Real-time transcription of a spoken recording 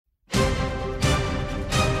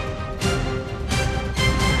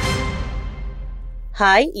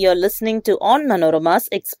Hi, you're listening to On Manorama's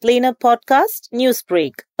Explainer podcast,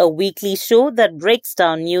 Newsbreak, a weekly show that breaks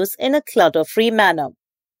down news in a clutter-free manner.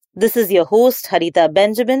 This is your host, Harita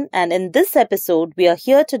Benjamin, and in this episode, we are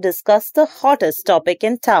here to discuss the hottest topic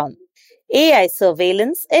in town, AI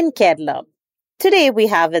surveillance in Kerala. Today, we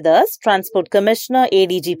have with us Transport Commissioner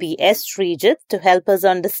ADGP Sreejith to help us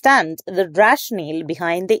understand the rationale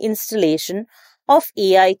behind the installation of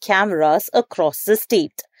AI cameras across the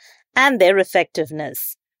state and their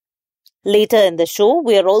effectiveness. Later in the show,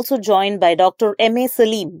 we are also joined by Dr MA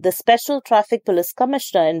Saleem, the Special Traffic Police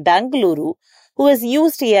Commissioner in Bengaluru, who has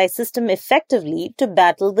used AI system effectively to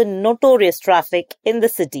battle the notorious traffic in the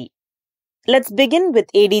city. Let's begin with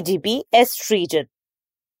ADGP Sreejith.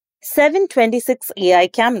 726 AI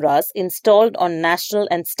cameras installed on national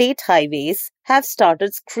and state highways have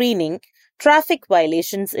started screening traffic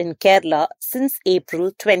violations in Kerala since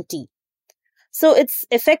April 20. So it's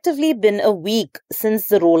effectively been a week since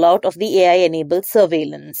the rollout of the AI-enabled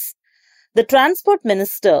surveillance. The Transport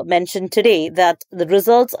Minister mentioned today that the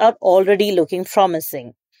results are already looking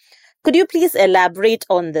promising. Could you please elaborate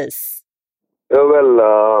on this?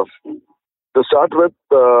 To start with,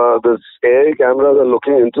 this AI cameras are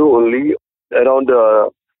looking into only around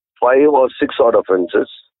 5 or 6 odd offences,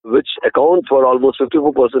 which account for almost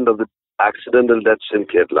 54% of the accidental deaths in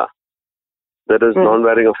Kerala. That is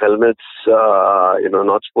non-wearing of helmets,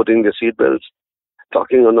 not putting the seatbelts,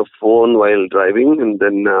 talking on the phone while driving, and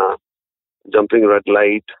then jumping red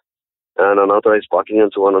light, and unauthorized parking,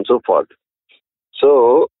 and so on and so forth.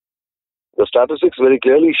 So, the statistics very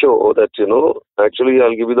clearly show that, actually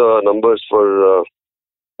I'll give you the numbers for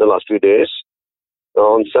the last few days.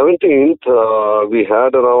 On 17th, we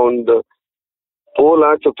had around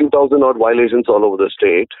 450,000 odd violations all over the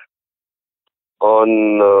state.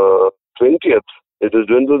 On 20th, it is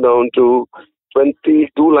dwindled down to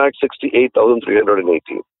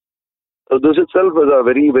 268,380. So this itself is a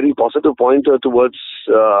very, very positive pointer towards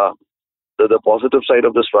the positive side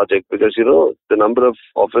of this project, because, the number of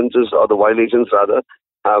offences or the violations rather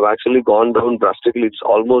have actually gone down drastically. It's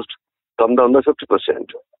almost come down by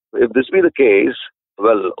 50%. If this be the case,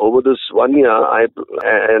 well, over this 1 year, I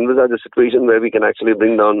envisage a situation where we can actually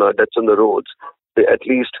bring down deaths on the roads to at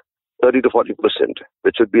least 30 to 40%,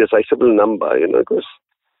 which would be a sizable number, because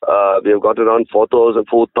we have got around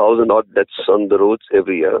 4,000 odd deaths on the roads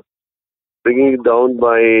every year. Bringing it down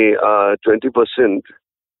by 20%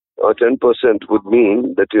 or 10% would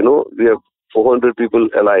mean that, we have 400 people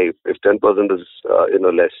alive if 10% is,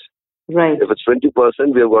 less. Right. If it's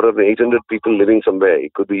 20%, we have got around 800 people living somewhere.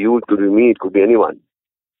 It could be you, it could be me, it could be anyone.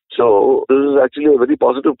 So this is actually a very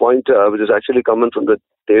positive point, which is actually coming from the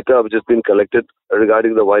data which has been collected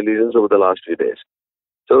regarding the violations over the last few days.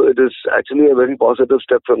 So it is actually a very positive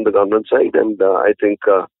step from the government side, and I think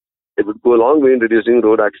it would go a long way in reducing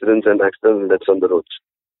road accidents and accidents and deaths on the roads.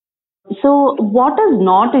 So what is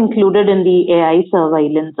not included in the AI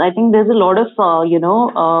surveillance? I think there's a lot of,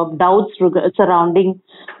 doubts surrounding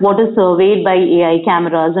what is surveyed by AI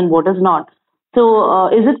cameras and what is not. So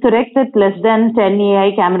is it correct that less than 10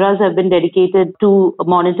 AI cameras have been dedicated to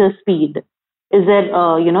monitor speed? Is there,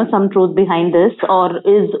 some truth behind this, or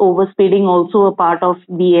is overspeeding also a part of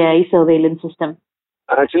the AI surveillance system?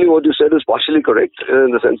 Actually, what you said is partially correct,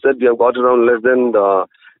 in the sense that we have got around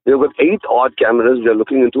we have got 8 odd cameras we are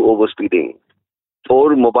looking into overspeeding.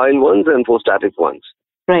 4 mobile ones and 4 static ones.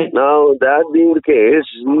 Right. Now, that being the case,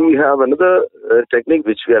 we have another technique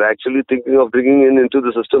which we are actually thinking of bringing into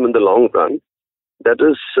the system in the long run. That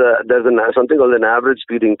is, there's something called an average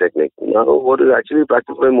speeding technique. Now, what is actually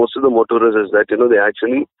practiced by most of the motorists is that, they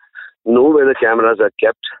actually know where the cameras are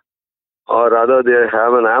kept, or rather they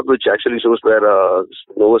have an app which actually shows where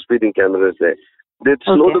overspeeding camera is there. They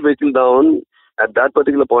slow the vehicle down at that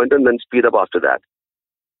particular point and then speed up after that.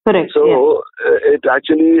 Correct. So, it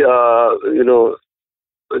actually, it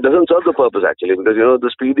doesn't serve the purpose actually, because,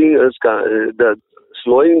 the speeding is, the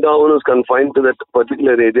slowing down is confined to that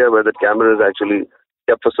particular area where the camera is actually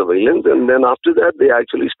kept for surveillance, and then after that they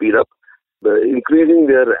actually speed up, increasing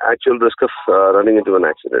their actual risk of running into an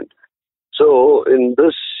accident. So in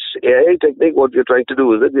this AI technique, what we're trying to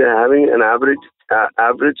do is that we are having an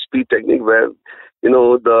average speed technique where,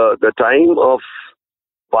 the time of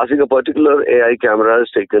passing a particular AI camera is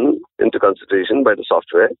taken into consideration by the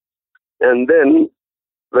software, and then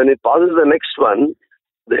when it passes the next one,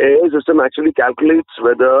 the AI system actually calculates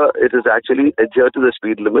whether it is actually adhered to the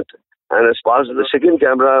speed limit and has passed the second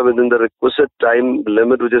camera within the requisite time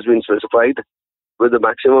limit which has been specified with the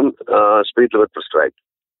maximum speed limit prescribed.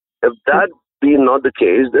 If that be not the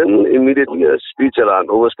case, then immediately a speed challan,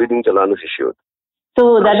 overspeeding challan is issued.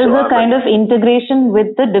 So that is So, a kind of integration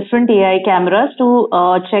with the different AI cameras to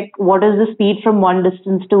check what is the speed from one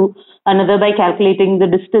distance to another by calculating the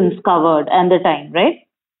distance covered and the time, right?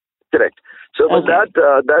 correct. So, but Okay.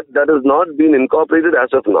 that has not been incorporated as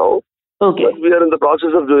of now. Okay. But we are in the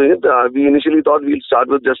process of doing it. We initially thought we'll start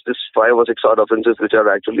with just this 5 or 6 odd offences, which are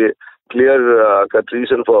actually clear cut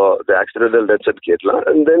reason for the accidental deaths at Kerala,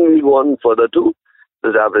 and then we'll go on further to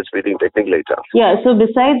this average speeding technique later. Yeah. So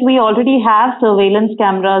besides, we already have surveillance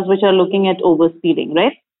cameras which are looking at overspeeding,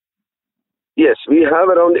 right? Yes, we have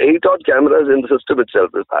around 8 odd cameras in the system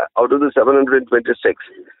itself. Out of the 726,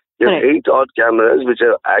 we have Correct. 8 odd cameras which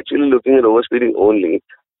are actually looking at overspeeding only.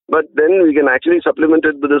 But then we can actually supplement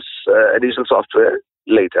it with this additional software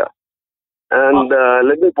later. And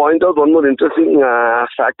let me point out one more interesting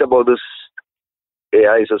fact about this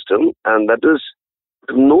AI system, and that is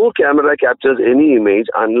no camera captures any image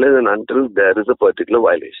unless and until there is a particular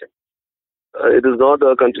violation. It is not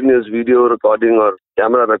a continuous video recording or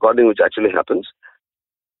camera recording which actually happens.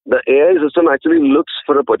 The AI system actually looks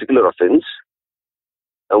for a particular offense,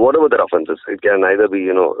 whatever that offense is. It can either be,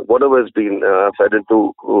 whatever has been fed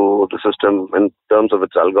into the system in terms of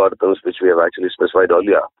its algorithms, which we have actually specified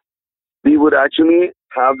earlier. We would actually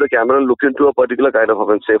have the camera look into a particular kind of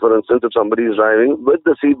offense. Say, for instance, if somebody is driving with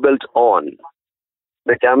the seatbelt on,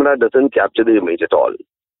 the camera doesn't capture the image at all.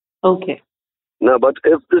 Okay. Now, but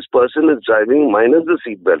if this person is driving minus the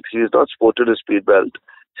seatbelt, he has not sported his seatbelt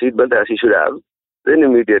as he should have, then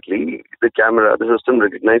immediately the system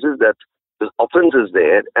recognizes that the offense is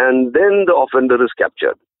there, and then the offender is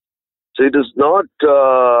captured. So it is not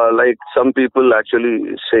like some people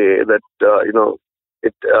actually say that,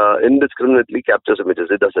 it indiscriminately captures images.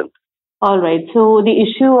 It doesn't. All right. So the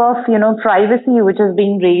issue of, privacy, which is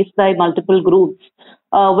being raised by multiple groups,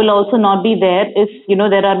 will also not be there if,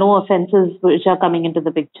 there are no offenses which are coming into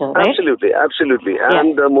the picture, right? Absolutely, absolutely. Yeah.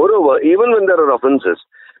 And moreover, even when there are offenses,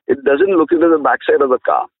 it doesn't look into the backside of the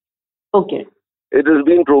car. Okay. It has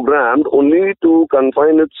been programmed only to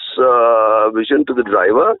confine its vision to the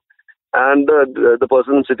driver and the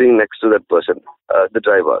person sitting next to that person, the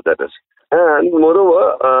driver, that is. And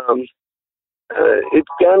moreover, it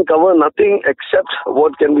can cover nothing except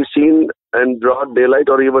what can be seen in broad daylight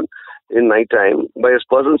or even in night time by a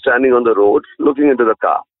person standing on the road looking into the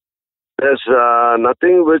car. There's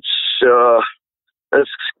nothing which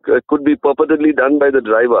could be purportedly done by the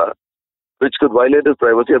driver which could violate his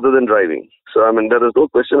privacy other than driving. So, there is no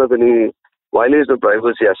question of any violation of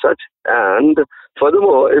privacy as such. And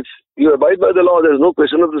furthermore, if you abide by the law, there is no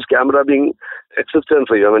question of this camera being existent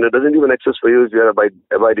for you. It doesn't even exist for you if you are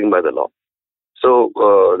abiding by the law. So,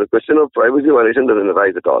 the question of privacy violation doesn't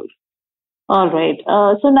arise at all. All right.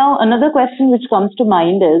 So now another question which comes to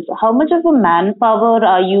mind is, how much of a manpower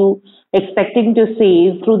are you expecting to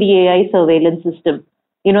save through the AI surveillance system?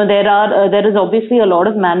 There is obviously a lot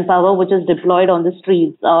of manpower which is deployed on the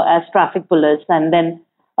streets as traffic police, and then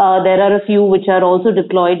there are a few which are also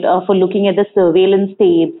deployed for looking at the surveillance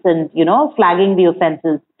tapes and flagging the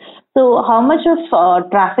offences. So how much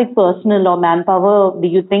of traffic personnel or manpower do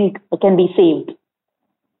you think can be saved?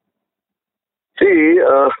 See,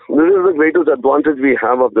 this is the greatest advantage we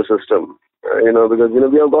have of the system, because,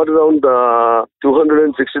 we have got around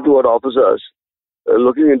 262 odd officers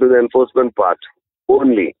looking into the enforcement part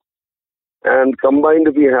only. And combined,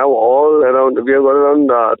 we have got around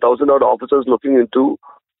 1,000 odd officers looking into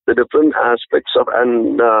the different aspects of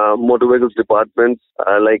motor vehicles department,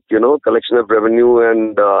 like, collection of revenue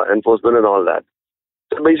and enforcement and all that.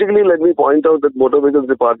 So basically, let me point out that motor vehicles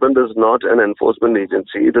department is not an enforcement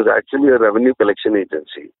agency. It is actually a revenue collection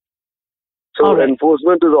agency. So right.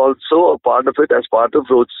 Enforcement is also a part of it as part of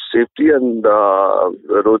road safety and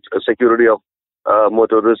road security of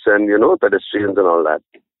motorists and, pedestrians and all that.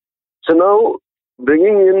 So now,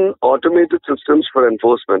 bringing in automated systems for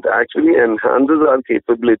enforcement actually enhances our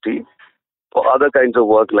capability for other kinds of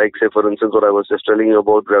work, like, say, for instance, what I was just telling you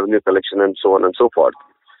about revenue collection and so on and so forth.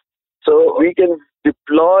 So we can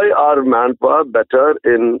deploy our manpower better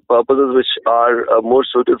in purposes which are more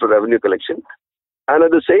suited for revenue collection. And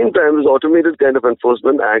at the same time, this automated kind of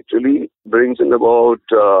enforcement actually brings in about,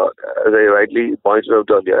 as I rightly pointed out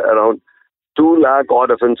earlier, around 2 lakh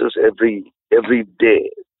odd offences every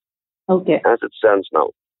day. Okay. As it stands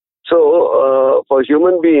now. So, for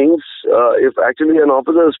human beings, if actually an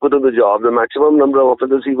officer is put on the job, the maximum number of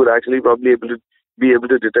offenders he would actually probably be able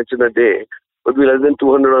to detect in a day would be less than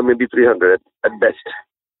 200 or maybe 300 at best.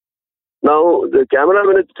 Now, the camera,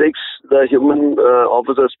 when it takes the human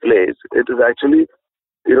officer's place, it is actually,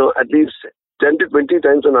 at least 10 to 20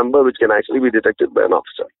 times the number which can actually be detected by an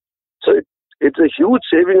officer. So, it's a huge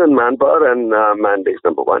saving on manpower and man days,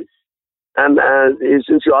 number one. And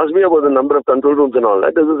since you asked me about the number of control rooms and all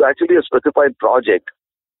that, this is actually a specified project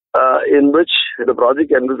in which the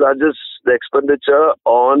project envisages the expenditure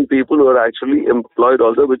on people who are actually employed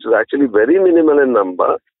also, which is actually very minimal in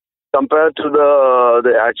number compared to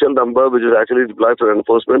the actual number which is actually deployed for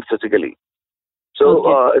enforcement physically.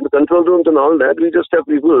 So in the control rooms and all that, we just have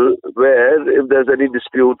people where if there's any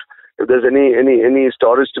dispute, if there's any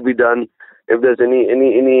storage to be done, if there's any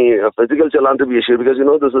physical challan to be issued, because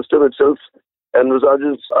the system itself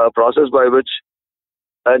envisages a process by which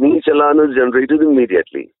any challan is generated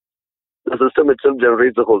immediately. The system itself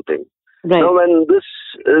generates the whole thing. Right. Now, when this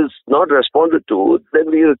is not responded to,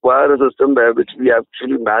 then we require a system by which we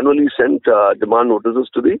actually manually send demand notices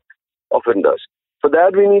to the offenders. For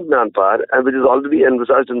that, we need manpower, and which is already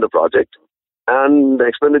envisaged in the project, and the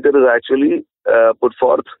expenditure is actually put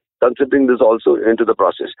forth, considering this also into the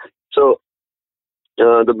process. So,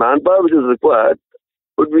 the manpower which is required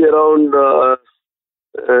would be around,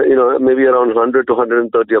 maybe around 100 to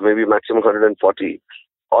 130, or maybe maximum 140,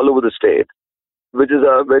 all over the state, which is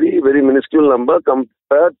a very, very minuscule number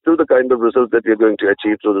compared to the kind of results that we are going to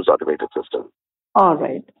achieve through this automated system. All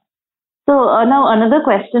right. So now another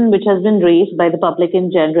question which has been raised by the public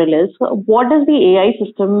in general is, what does the AI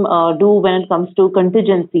system do when it comes to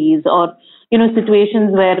contingencies or,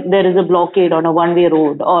 situations where there is a blockade on a one-way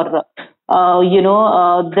road, or,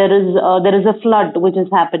 there is a flood which is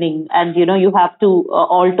happening, and, you have to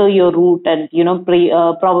alter your route and,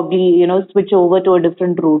 probably, switch over to a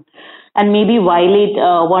different route and maybe violate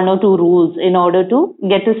one or two rules in order to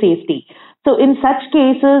get to safety. So in such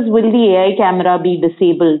cases, will the AI camera be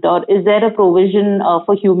disabled, or is there a provision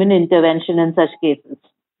for human intervention in such cases?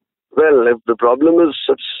 Well, if the problem is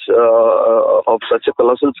of such a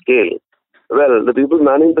colossal scale, well, the people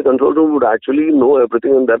manning the control room would actually know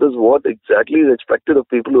everything, and that is what exactly is expected of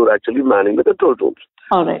people who are actually manning the control rooms.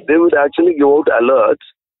 All right. They would actually give out alerts,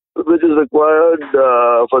 which is required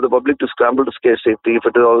for the public to scramble to scare safety. If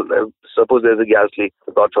it is all, suppose there's a gas leak,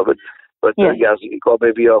 God forbid, but a gas leak or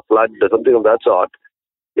maybe a flood or something of that sort,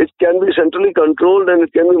 it can be centrally controlled and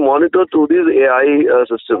it can be monitored through these AI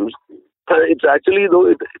systems. It's actually,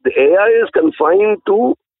 though, the AI is confined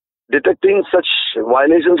to detecting such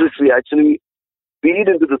violations which we actually feed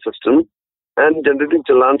into the system and generating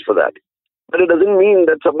challans for that. But it doesn't mean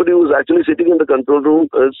that somebody who's actually sitting in the control room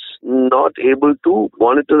is not able to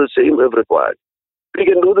monitor the same if required. We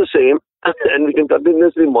can do the same and we can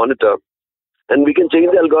continuously monitor, and we can change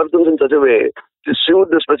the algorithms in such a way to suit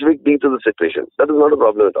the specific needs of the situation. That is not a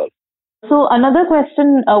problem at all. So another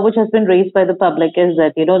question which has been raised by the public is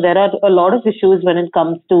that, there are a lot of issues when it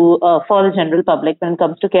comes to, for the general public, when it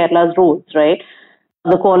comes to Kerala's roads, right?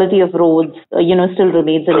 The quality of roads, still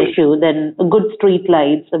remains an issue. Then good street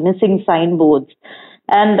lights, missing signboards.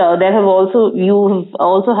 And you've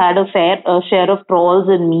also had a fair share of trolls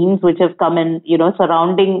and memes which have come in,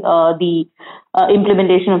 surrounding the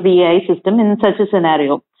implementation of the AI system in such a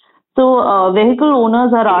scenario. So vehicle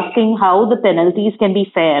owners are asking how the penalties can be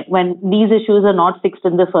fair when these issues are not fixed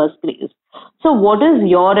in the first place. So what is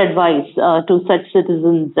your advice to such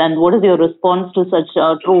citizens, and what is your response to such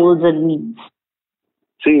trolls and memes?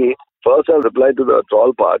 See, first I'll reply to the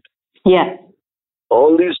troll part. Yeah.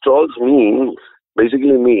 All these trolls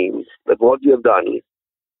basically mean that what you have done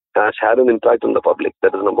has had an impact on the public.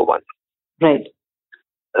 That is number one. Right.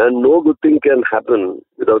 And no good thing can happen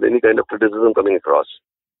without any kind of criticism coming across.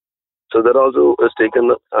 So that also is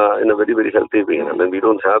taken in a very, very healthy way. I mean, we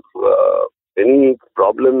don't have any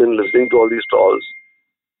problem in listening to all these trolls.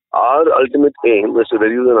 Our ultimate aim is to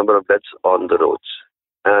reduce the number of deaths on the roads.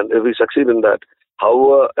 And if we succeed in that,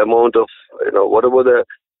 however amount of, whatever the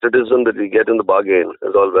criticism that we get in the bargain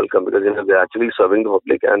is all welcome, because, they're actually serving the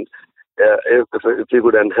public. And if we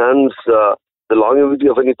could enhance the longevity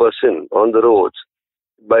of any person on the roads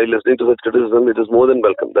by listening to such criticism, it is more than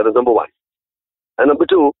welcome. That is number one. And number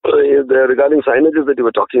two, regarding signages that you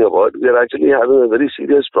were talking about, we are actually having a very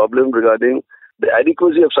serious problem regarding the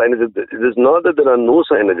adequacy of signages. It is not that there are no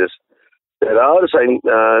signages. There are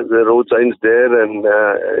the road signs there, and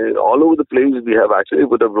all over the place we have actually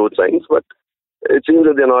put up road signs, but it seems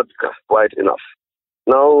that they're not quite enough.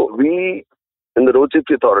 Now, we in the Road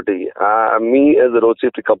Safety Authority, me as the Road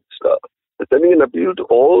Safety Commissioner, is sending an appeal to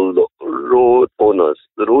all the road owners.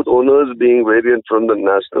 The road owners being variant from the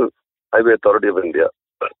National Highway Authority of India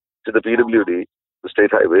to the PWD, the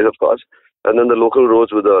state highways, of course, and then the local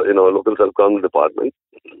roads with the local self-government department.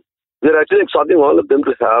 We are actually exhorting all of them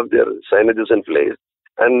to have their signages in place.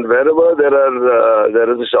 And wherever there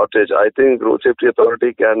is a shortage, I think Road Safety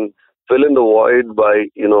Authority can fill in the void by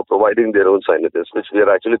providing their own signages, which we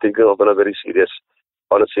are actually thinking of on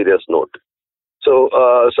a serious note. So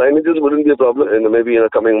signages wouldn't be a problem. Maybe in the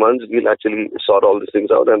coming months, we'll actually sort all these things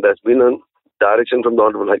out. And there's been a direction from the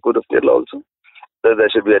Honorable High Court of Kerala also that there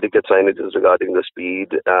should be etiquette signages regarding the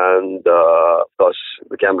speed and, of course,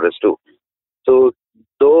 the cameras too. So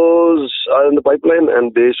those are in the pipeline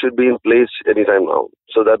and they should be in place anytime now.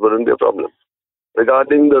 So that wouldn't be a problem.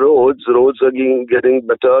 Regarding the roads are getting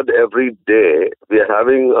bettered every day. We are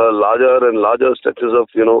having larger and larger stretches of,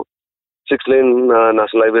 6-lane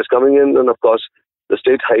national highways coming in. And of course, the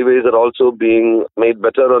state highways are also being made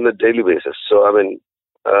better on a daily basis. So,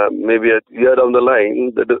 maybe a year down the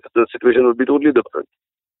line, the situation would be totally different.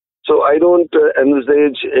 So I don't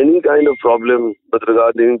envisage any kind of problem with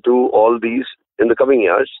regarding to all these in the coming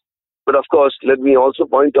years. But of course, let me also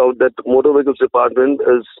point out that Motor Vehicles Department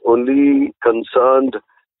is only concerned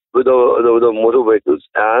with the motor vehicles,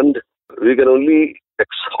 and we can only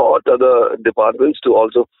exhort other departments to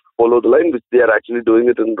also follow the line, which they are actually doing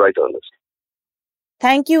it in right earnest.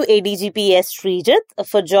 Thank you, ADGP Sreejith,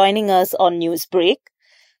 for joining us on Newsbreak.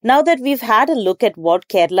 Now that we've had a look at what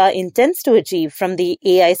Kerala intends to achieve from the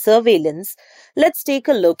AI surveillance, let's take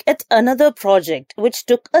a look at another project which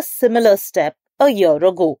took a similar step a year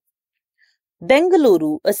ago.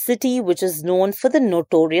 Bengaluru, a city which is known for the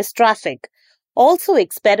notorious traffic, also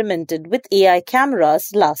experimented with AI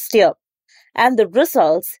cameras last year, and the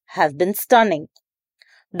results have been stunning.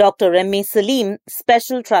 Dr MA Saleem,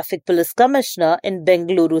 Special Traffic Police Commissioner in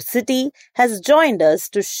Bengaluru City, has joined us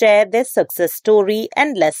to share their success story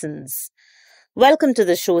and lessons. Welcome to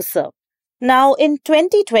the show, sir. Now, in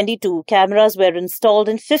 2022, cameras were installed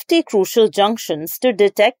in 50 crucial junctions to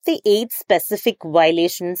detect the 8 specific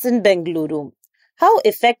violations in Bengaluru. How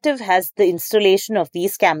effective has the installation of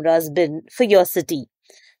these cameras been for your city?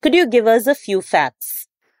 Could you give us a few facts?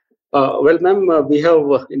 Well, ma'am, we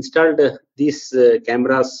have installed these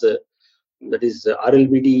cameras, that is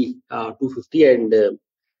RLBD 250 and that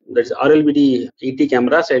is RLBD 80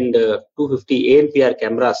 cameras and 250 ANPR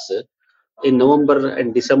cameras in November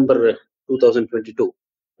and December 2022.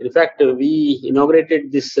 In fact, we inaugurated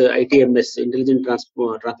this ITMS, Intelligent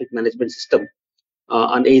Traffic Management System,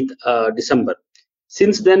 on 8th December.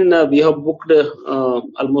 Since then, we have booked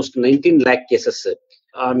almost 19 lakh cases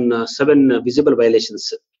on 7 visible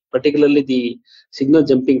violations, particularly the signal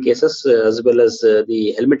jumping cases as well as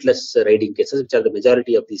the helmetless riding cases, which are the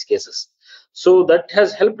majority of these cases. So that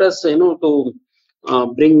has helped us, to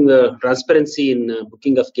bring transparency in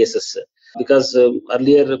booking of cases. Because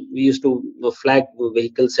earlier we used to flag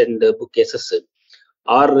vehicles and book cases,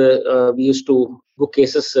 or we used to book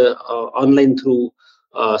cases online through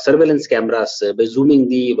surveillance cameras by zooming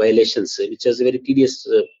the violations, which is a very tedious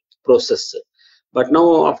process. But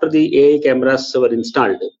now, after the AI cameras were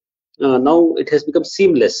installed, now it has become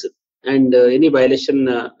seamless, and any violation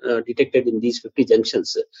detected in these 50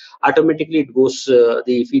 junctions, automatically it goes,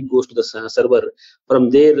 the feed goes to the server.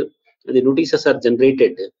 From there, the notices are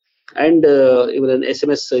generated, and even an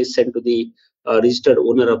SMS is sent to the registered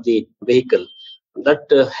owner of the vehicle. That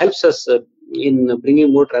helps us in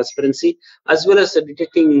bringing more transparency as well as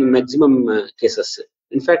detecting maximum cases.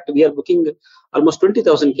 In fact, we are booking almost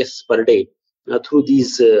 20,000 cases per day through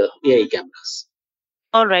these AI cameras.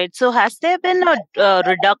 All right. So has there been a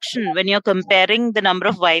reduction when you're comparing the number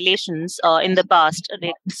of violations in the past,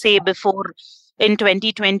 say before in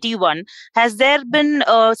 2021? Has there been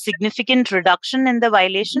a significant reduction in the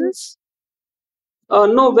violations?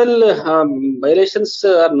 No, well, violations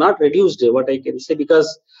are not reduced, what I can say,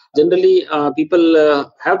 because generally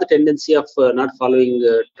people have the tendency of not following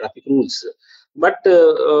traffic rules. But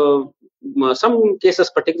some cases,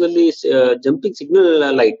 particularly jumping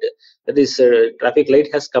signal light, that is traffic light,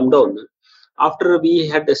 has come down. After we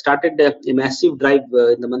had started a massive drive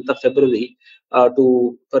in the month of February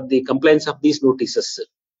for the compliance of these notices.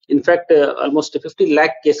 In fact, almost 50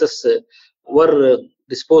 lakh cases were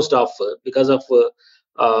disposed of because of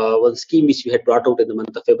one scheme which we had brought out in the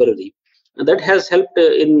month of February. And that has helped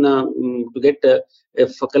in to get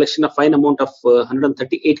a collection of fine amount of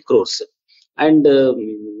 138 crores. And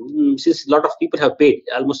since a lot of people have paid,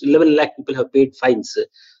 almost 11 lakh people have paid fines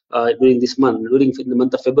during this month, during the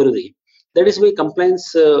month of February. That is why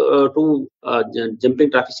compliance to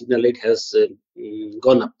jumping traffic signal light has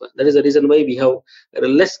gone up. That is the reason why we have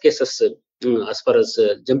less cases as far as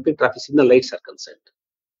jumping traffic signal lights are concerned.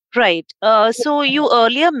 Right. So you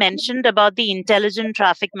earlier mentioned about the intelligent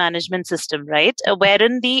traffic management system, right?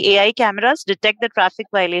 Wherein the AI cameras detect the traffic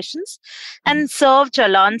violations and serve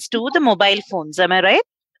challans to the mobile phones. Am I right?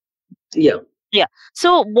 Yeah. Yeah.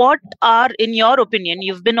 So what are, in your opinion,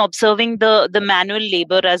 you've been observing the manual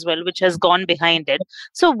labor as well, which has gone behind it.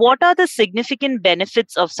 So what are the significant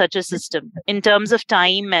benefits of such a system in terms of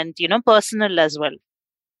time and, personal as well?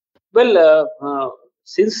 Well,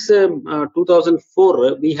 since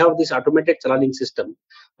 2004, we have this automated chalaning system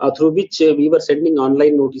through which we were sending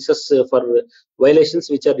online notices for violations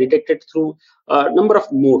which are detected through a number of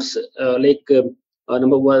modes.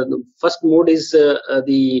 Number one, first mode is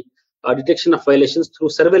the detection of violations through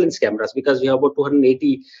surveillance cameras, because we have about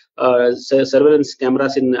 280 surveillance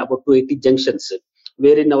cameras in about 280 junctions,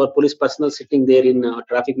 wherein our police personnel sitting there in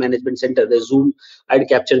traffic management center, they zoom and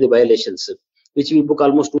capture the violations, which we book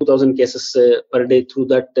almost 2,000 cases per day through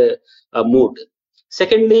that mode.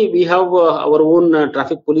 Secondly, we have our own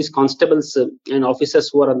traffic police constables and officers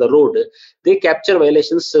who are on the road. They capture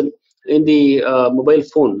violations in the mobile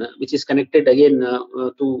phone, which is connected again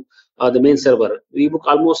to the main server. We book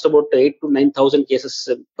almost about 8 to 9,000 cases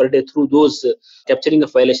per day through those capturing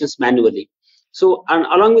of violations manually. So, and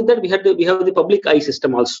along with that, we have the public eye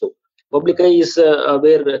system also. Public eye is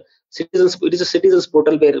where citizens, it is a citizens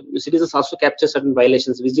portal where citizens also capture certain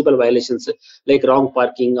violations, visible violations like wrong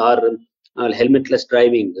parking or helmetless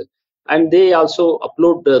driving, and they also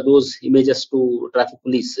upload those images to traffic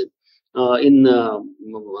police in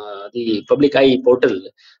the public eye portal.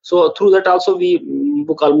 So through that also we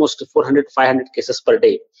book almost 400 500 cases per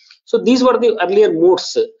day. So these were the earlier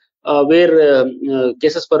modes where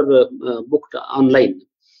cases were booked online.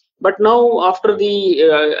 But now, after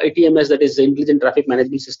the ITMS, that is the Intelligent Traffic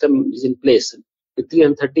Management System, is in place with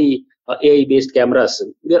 330 AI-based cameras,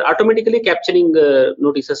 we are automatically capturing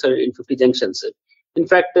notices in 50 junctions. In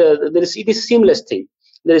fact, it is a seamless thing.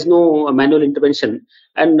 There is no manual intervention,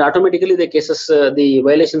 and automatically the cases, the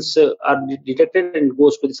violations are detected and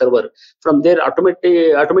goes to the server. From there,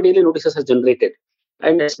 automatically notices are generated,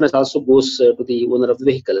 and SMS also goes to the owner of the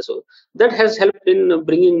vehicle. So that has helped in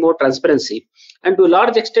bringing more transparency, and to a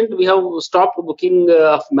large extent we have stopped booking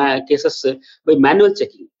of cases by manual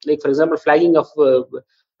checking, like for example flagging of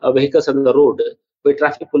vehicles on the road by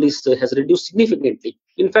traffic police has reduced significantly.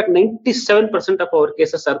 In fact, 97% of our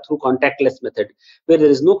cases are through contactless method, where there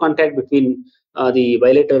is no contact between the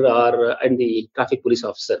violator or and the traffic police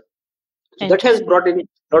officer. So that has brought in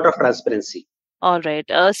a lot of transparency. All right.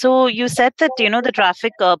 So you said that, the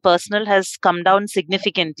traffic personnel has come down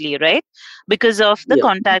significantly, right? Because of the Yeah.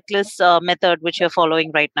 contactless method which you're following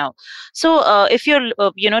right now. So if you're,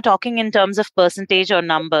 talking in terms of percentage or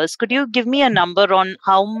numbers, could you give me a number on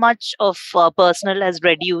how much of personnel has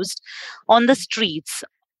reduced on the streets?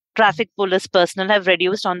 Traffic police personnel have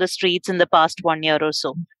reduced on the streets in the past 1 year or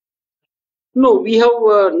so. No, we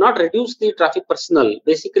have not reduced the traffic personnel.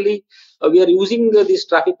 Basically, we are using this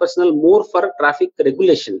traffic personnel more for traffic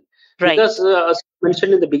regulation. Right. Because, as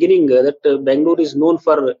mentioned in the beginning, that Bangalore is known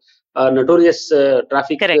for notorious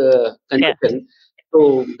traffic congestion.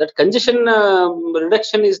 So that congestion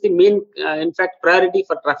reduction is the main, in fact, priority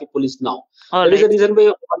for traffic police now. That is the reason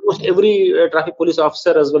why almost every traffic police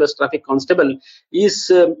officer as well as traffic constable is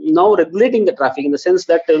now regulating the traffic, in the sense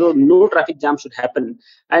that no traffic jam should happen.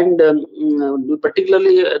 And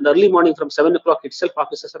particularly in the early morning from 7 o'clock itself,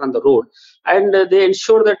 officers are on the road, and they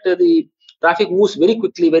ensure that the traffic moves very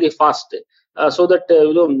quickly, very fast, so that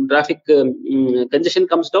traffic congestion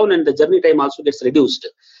comes down and the journey time also gets reduced.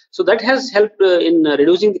 So that has helped in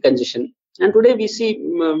reducing the congestion. And today we see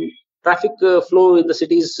traffic flow in the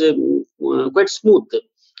cities quite smooth.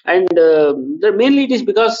 And mainly it is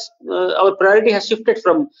because our priority has shifted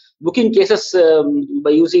from booking cases by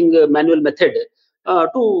using manual method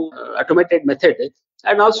to automated method,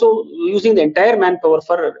 and also using the entire manpower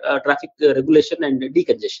for traffic regulation and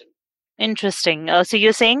decongestion. Interesting. So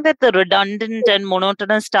you're saying that the redundant and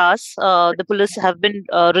monotonous tasks, the police have been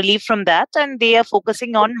relieved from that, and they are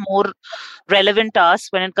focusing on more relevant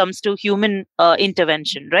tasks when it comes to human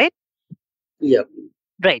intervention, right? Yeah.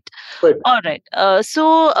 Right. All right.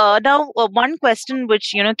 So now one question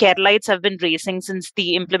which Keralites have been raising since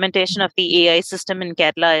the implementation of the AI system in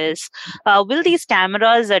Kerala is, will these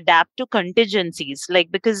cameras adapt to contingencies?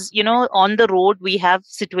 Like, because on the road we have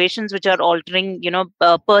situations which are altering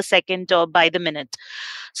per second or by the minute.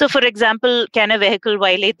 So, for example, can a vehicle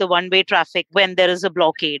violate the one-way traffic when there is a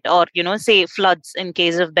blockade, or say floods in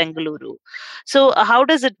case of Bengaluru? So, how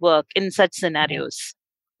does it work in such scenarios?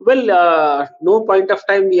 Well, no point of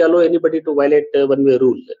time we allow anybody to violate one-way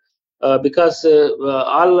rule. because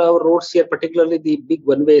all our roads here, particularly the big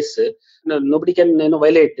one-ways, nobody can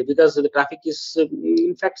violate, because the traffic is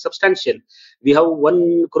in fact substantial. We have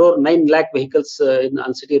 1 crore 9 lakh vehicles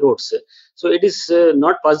on city roads, so it is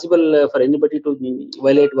not possible for anybody to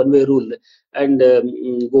violate one-way rule and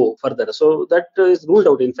go further. So that is ruled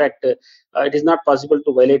out. In fact, it is not possible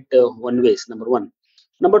to violate one-ways. Number one.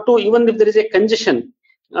 Number two, even if there is a congestion,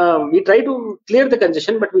 we try to clear the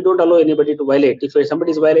congestion, but we don't allow anybody to violate. If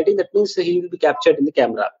somebody is violating, that means he will be captured in the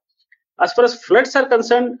camera. As far as floods are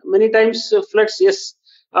concerned, many times floods, yes,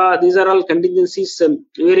 these are all contingencies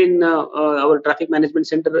wherein our traffic management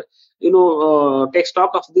center, take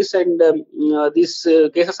stock of this, and these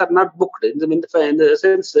cases are not booked. In the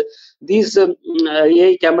sense, these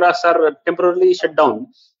AI cameras are temporarily shut down,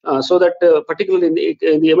 so that particularly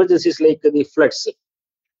in the emergencies like the floods,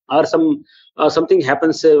 or something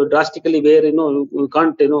happens drastically where you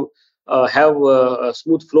can't have a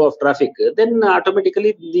smooth flow of traffic, then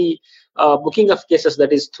automatically the booking of cases,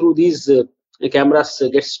 that is through these cameras,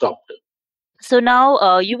 gets stopped. So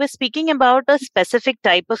now you were speaking about a specific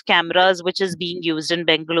type of cameras which is being used in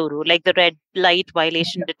Bengaluru, like the red light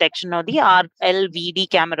violation detection or the RLVD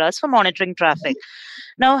cameras for monitoring traffic.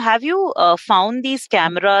 Now, have you found these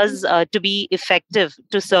cameras to be effective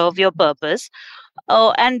to serve your purpose?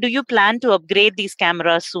 And do you plan to upgrade these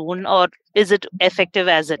cameras soon, or is it effective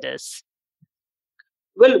as it is?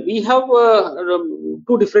 Well, we have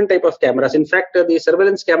two different type of cameras. In fact, the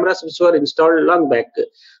surveillance cameras which were installed long back,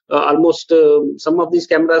 almost some of these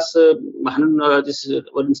cameras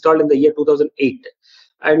were installed in the year 2008,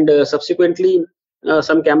 and subsequently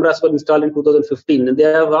some cameras were installed in 2015. And they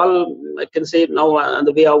have all, I can say, now on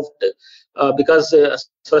the way out, because as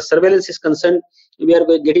far as surveillance is concerned, we are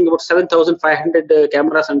getting about 7,500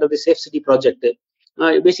 cameras under the Safe City project.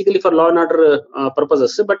 Basically for law and order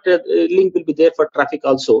purposes, but link will be there for traffic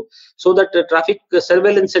also, so that traffic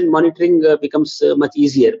surveillance and monitoring becomes much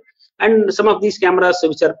easier. And some of these cameras,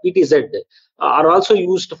 which are PTZ, are also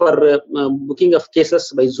used for booking of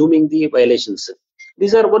cases by zooming the violations.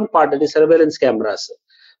 These are one part, that is surveillance cameras.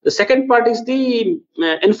 The second part is the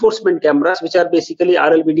enforcement cameras, which are basically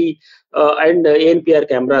RLBD and ANPR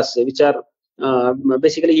cameras, which are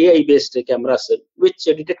basically AI based cameras, which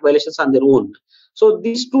detect violations on their own. So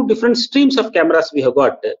these two different streams of cameras we have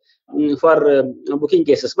got for booking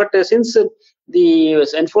cases. But since the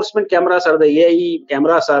enforcement cameras or the AI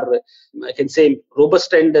cameras are, I can say,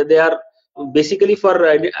 robust, and they are basically for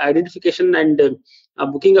identification and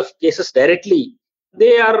booking of cases directly,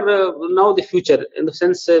 they are now the future, in the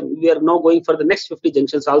sense we are now going for the next 50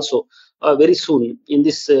 junctions also very soon in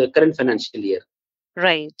this current financial year.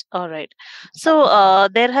 Right. All right. So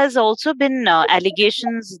there has also been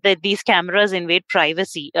allegations that these cameras invade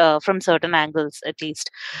privacy from certain angles, at least.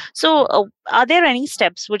 So are there any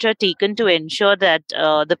steps which are taken to ensure that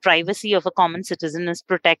the privacy of a common citizen is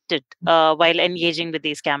protected while engaging with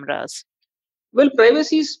these cameras? Well,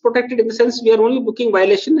 privacy is protected in the sense we are only booking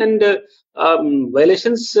violation, and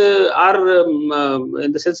violations are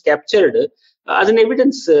in the sense captured as an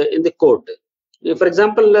evidence in the court. For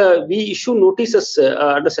example, we issue notices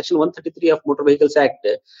under Section 133 of Motor Vehicles Act.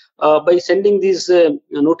 By sending these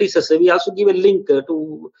notices, we also give a link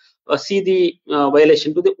to see the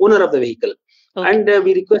violation to the owner of the vehicle. Okay. And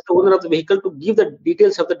we request the owner of the vehicle to give the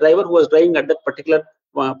details of the driver who was driving at that particular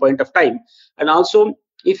point of time. And also,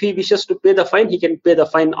 if he wishes to pay the fine, he can pay the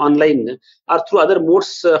fine online or through other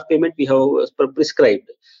modes of payment we have prescribed.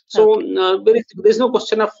 So okay. There is no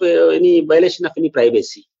question of any violation of any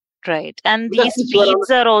privacy. Right. And these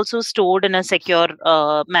feeds are also stored in a secure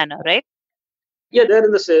manner, right? Yeah, they're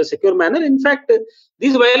in the secure manner. In fact,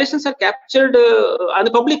 these violations are captured on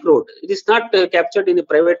the public road. It is not captured in a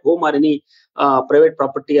private home or any private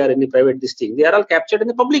property or any private this thing. They are all captured in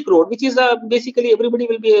the public road, which is basically everybody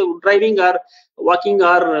will be driving or walking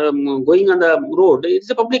or going on the road.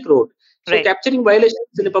 It's a public road. So right. Capturing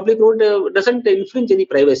violations in a public road doesn't infringe any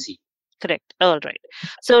privacy. Correct. All right.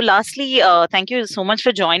 So lastly, thank you so much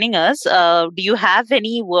for joining us. Do you have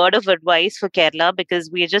any word of advice for Kerala?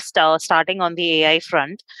 Because we are just starting on the AI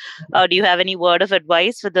front. Do you have any word of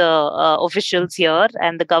advice for the officials here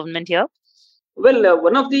and the government here? Well,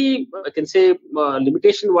 one of the, I can say,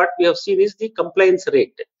 limitation what we have seen is the compliance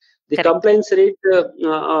rate. The Correct. Compliance rate,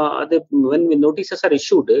 when notices are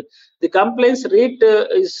issued, the compliance rate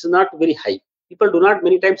is not very high. People do not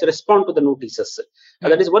many times respond to the notices.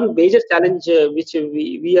 That is one major challenge which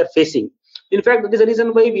we are facing. In fact, that is the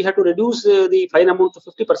reason why we have to reduce the fine amount to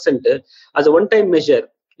 50% as a one-time measure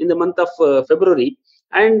in the month of February,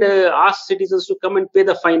 and ask citizens to come and pay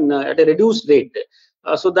the fine at a reduced rate.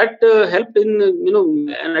 So that helped in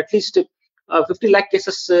and at least 50 lakh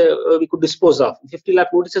cases we could dispose of. 50 lakh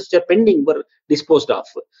notices which are pending were disposed of.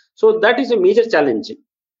 So that is a major challenge.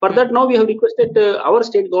 For that, now we have requested our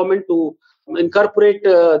state government to incorporate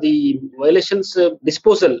the violations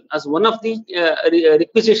disposal as one of the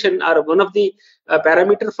requisition or one of the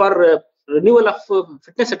parameter for renewal of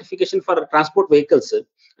fitness certification for transport vehicles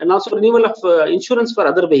and also renewal of insurance for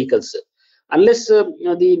other vehicles. Unless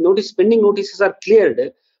the pending notices are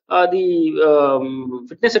cleared, the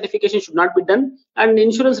fitness certification should not be done, and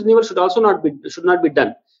insurance renewal should not be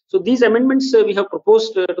done. So these amendments we have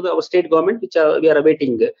proposed to our state government, which we are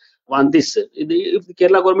awaiting on this. If the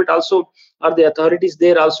Kerala government also or the authorities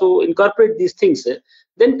there also incorporate these things,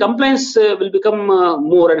 then compliance will become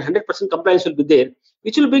more, and 100% compliance will be there,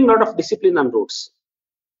 which will bring a lot of discipline on roads.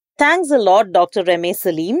 Thanks a lot, Dr. MA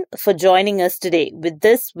Saleem, for joining us today. With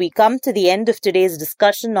this, we come to the end of today's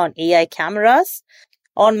discussion on AI cameras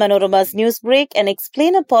on Manorama's Newsbreak, an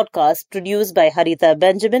explainer podcast produced by Haritha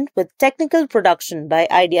Benjamin with technical production by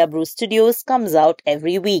Idea Brew Studios, comes out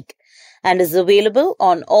every week and is available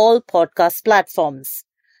on all podcast platforms.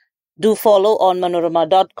 Do follow on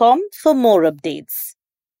manorama.com for more updates.